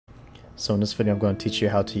So in this video I'm going to teach you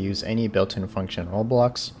how to use any built-in function in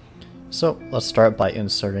Roblox. So let's start by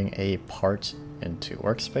inserting a part into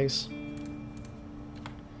workspace.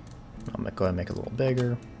 I'm going to go ahead and make it a little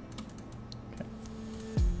bigger. Okay.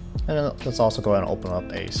 And then let's also go ahead and open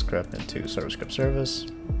up a script into server-script service.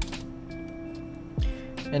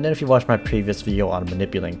 And then if you watched my previous video on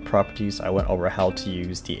manipulating properties, I went over how to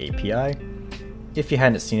use the API. If you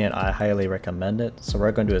hadn't seen it, I highly recommend it. So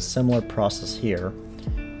we're going to do a similar process here.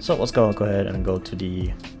 So let's go ahead and go to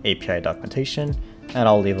the API documentation, and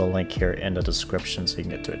I'll leave a link here in the description so you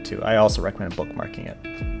can get to it too. I also recommend bookmarking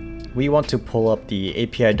it. We want to pull up the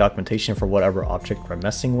API documentation for whatever object we're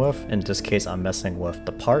messing with. In this case, I'm messing with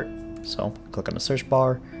the part. So click on the search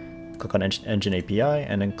bar, click on Engine API,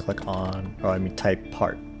 and then click on, type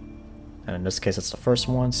part. And in this case, it's the first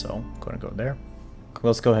one, so I'm going to go there.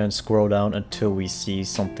 Let's go ahead and scroll down until we see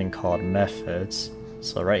something called methods.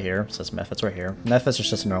 So right here, it says methods right here. Methods is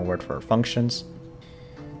just another word for functions.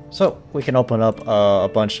 So we can open up a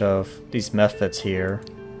bunch of these methods here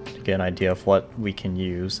to get an idea of what we can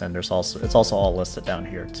use, and it's also all listed down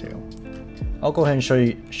here too. I'll go ahead and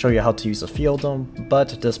show you how to use a few of them,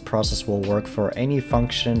 but this process will work for any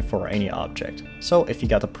function for any object. So if you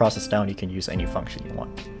got the process down, you can use any function you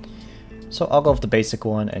want. So I'll go with the basic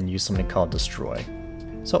one and use something called destroy.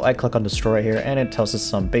 So I click on destroy here, and it tells us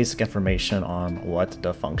some basic information on what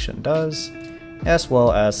the function does, as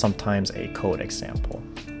well as sometimes a code example.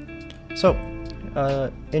 So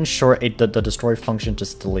in short, the destroy function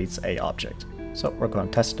just deletes a object. So we're going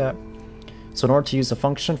to test that. So in order to use the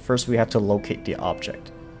function, first we have to locate the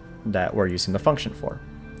object that we're using the function for.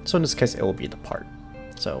 So in this case, it will be the part.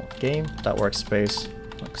 So game.workspace,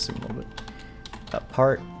 let's zoom a little bit, that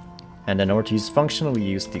part. And then in order to use the function, we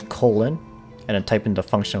use the colon, and then type in the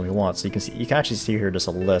function we want. So you can actually see here there's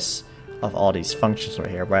a list of all these functions right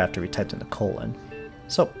here right after we typed in the colon.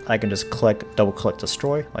 So I can just double click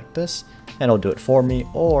destroy like this, and it'll do it for me,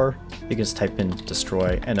 or you can just type in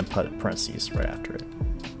destroy and then put parentheses right after it.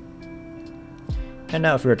 And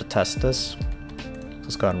now if we were to test this,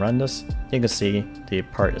 let's go ahead and run this. You can see the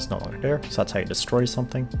part is no longer there, so that's how you destroy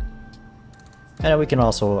something. And then we can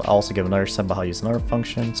also give another step about how to use another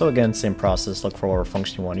function. So again, same process, look for whatever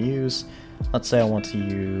function you want to use. Let's say I want to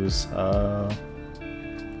use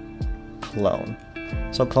clone.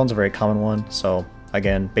 So clone's a very common one. So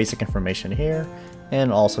again, basic information here,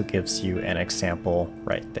 and also gives you an example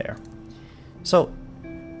right there. So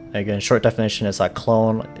again, short definition is that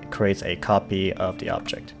clone creates a copy of the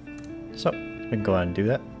object. So we can go ahead and do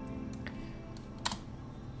that.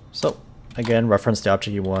 So again, reference the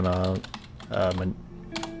object you want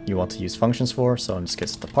to use functions for. So in this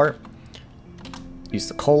case, the part. Use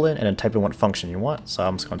the colon and then type in what function you want. So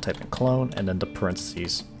I'm just going to type in clone and then the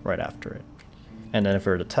parentheses right after it. And then if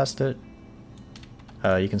we were to test it,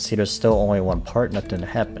 you can see there's still only one part, nothing to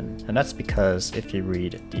happen. And that's because if you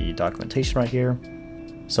read the documentation right here,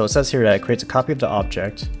 so it says here that it creates a copy of the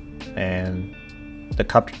object, and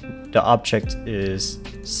the object is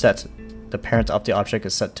set, the parent of the object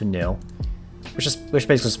is set to nil, which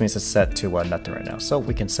basically just means it's set to nothing right now. So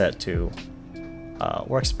we can set it to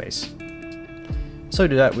workspace. So to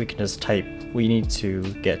do that, we can just type, we need to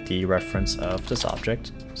get the reference of this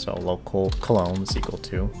object. So local clone is equal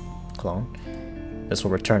to clone. This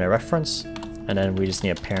will return a reference, and then we just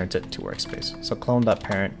need to parent it to workspace. So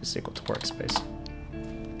clone.parent is equal to workspace.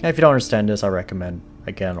 And if you don't understand this, I recommend,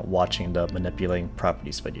 again, watching the manipulating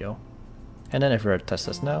properties video. And then if we were to test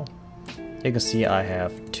this now, you can see I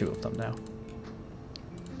have two of them now.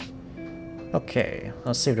 Okay,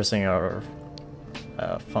 let's see if there's any other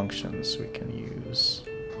functions we can use.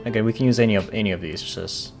 Okay, we can use any of these.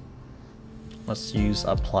 Just let's use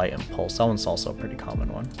apply impulse. That one's also a pretty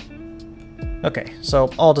common one. Okay, so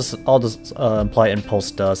all this apply impulse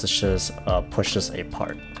does is just pushes a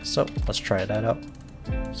part. So let's try that out.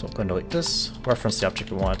 So I'm going to delete this, reference the object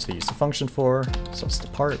we want to use the function for. So it's the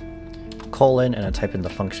part, colon, and then type in the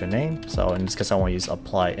function name. So in this case, I want to use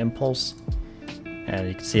apply impulse. And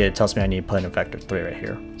you can see it tells me I need to put in a vector 3 right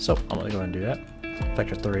here. So I'm going to go ahead and do that.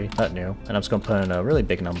 Vector 3, not new. And I'm just going to put in a really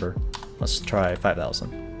big number. Let's try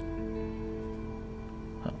 5,000.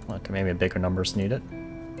 Oh, okay, maybe a bigger number is needed.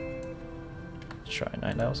 Let's try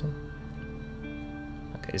 9,000.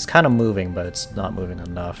 Okay, it's kind of moving, but it's not moving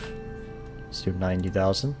enough. Let's do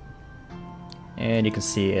 90,000. And you can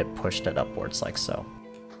see it pushed it upwards like so.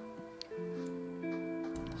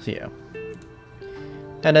 So yeah.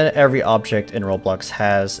 And then every object in Roblox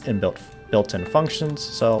has built-in functions.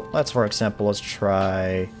 So for example, let's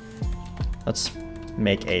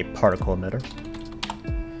make a particle emitter.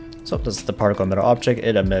 So this is the particle emitter object.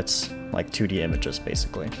 It emits like 2D images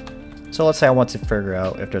basically. So let's say I want to figure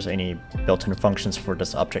out if there's any built-in functions for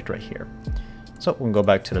this object right here. So we can go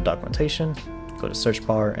back to the documentation, go to search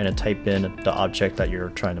bar, and then type in the object that you're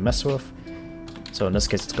trying to mess with. So in this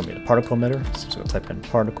case, it's going to be the particle emitter. So I'm just going to type in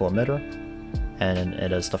particle emitter, and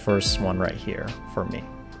it is the first one right here for me.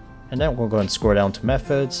 And then we'll go and scroll down to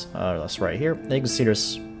methods. That's right here. And you can see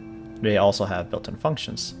they also have built-in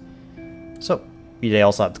functions. So they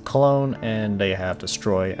also have the clone and they have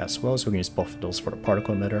destroy as well. So we can use both of those for the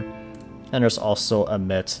particle emitter. And there's also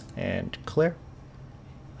emit and clear.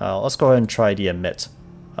 Let's go ahead and try the emit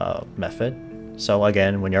method. So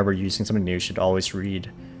again, whenever you're using something new, you should always read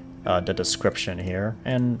the description here.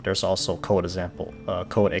 And there's also code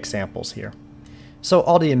examples here. So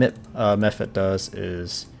all the emit method does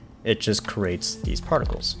is it just creates these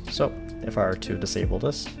particles. So if I were to disable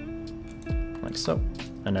this, like so,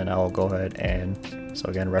 and then I'll go ahead and, so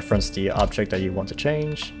again, reference the object that you want to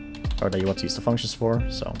change, or that you want to use the functions for.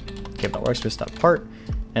 So game.workspace.part,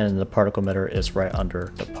 and the particle emitter is right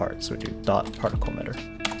under the part. So we do dot particle emitter,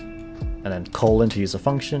 and then colon to use a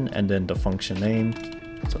function, and then the function name.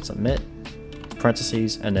 So it's emit,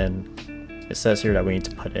 parentheses, and then it says here that we need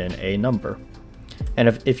to put in a number. And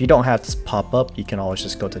if you don't have this pop up, you can always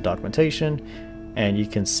just go to documentation, and you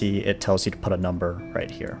can see it tells you to put a number right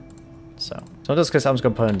here. So in this case, I'm just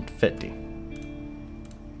going to put in 50.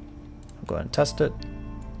 I'll go ahead and test it.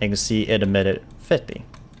 And you can see it emitted 50.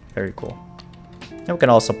 Very cool. And we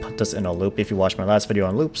can also put this in a loop. If you watched my last video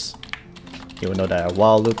on loops, you will know that a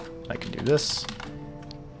while loop, I can do this.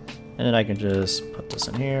 And then I can just put this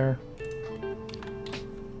in here.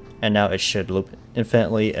 And now it should loop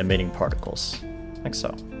infinitely, emitting particles. Like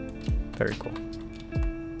so. Very cool.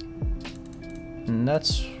 And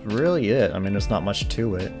that's really it. I mean, there's not much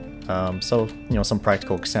to it. So, you know, some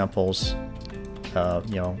practical examples.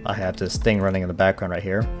 You know, I have this thing running in the background right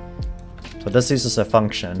here. So this uses a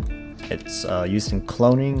function. It's using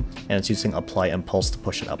cloning, and it's using apply impulse to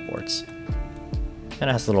push it upwards. And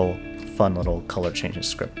it has a little fun little color changing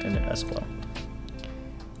script in it as well.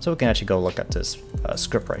 So we can actually go look at this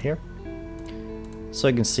script right here. So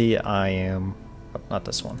you can see I am, not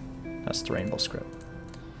this one, that's the rainbow script.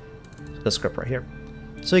 So this script right here.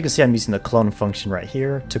 So you can see I'm using the clone function right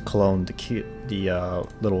here to clone the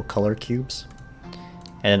little color cubes.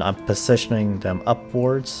 And I'm positioning them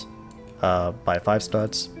upwards by 5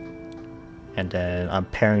 studs. And then I'm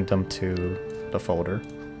pairing them to the folder.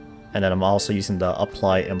 And then I'm also using the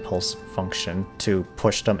apply impulse function to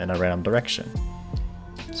push them in a random direction.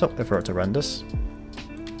 So if we were to run this,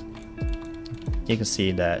 you can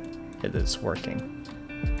see that it is working.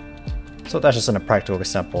 So that's just a practical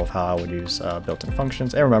example of how I would use built-in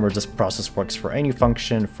functions. And remember, this process works for any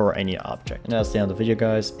function, for any object. And that's the end of the video,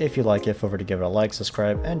 guys. If you like it, feel free to give it a like,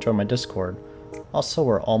 subscribe, and join my Discord. Also,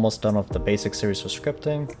 we're almost done with the basic series for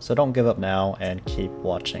scripting, so don't give up now and keep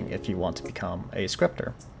watching if you want to become a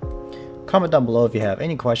scripter. Comment down below if you have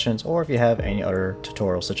any questions or if you have any other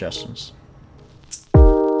tutorial suggestions.